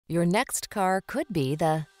Your next car could be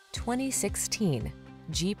the 2016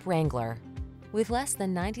 Jeep Wrangler. With less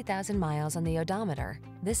than 90,000 miles on the odometer,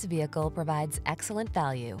 this vehicle provides excellent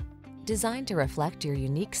value. Designed to reflect your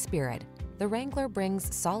unique spirit, the Wrangler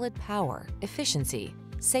brings solid power, efficiency,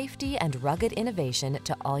 safety, and rugged innovation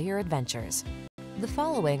to all your adventures. The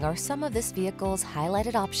following are some of this vehicle's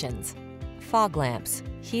highlighted options: fog lamps,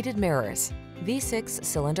 heated mirrors, V6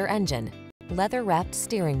 cylinder engine, leather-wrapped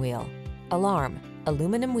steering wheel, alarm,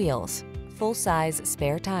 aluminum wheels, full-size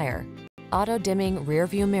spare tire, auto-dimming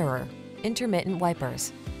rear-view mirror, intermittent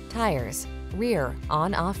wipers, tires, rear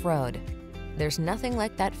on-off road. There's nothing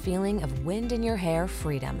like that feeling of wind in your hair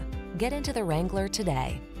freedom. Get into the Wrangler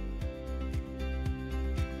today.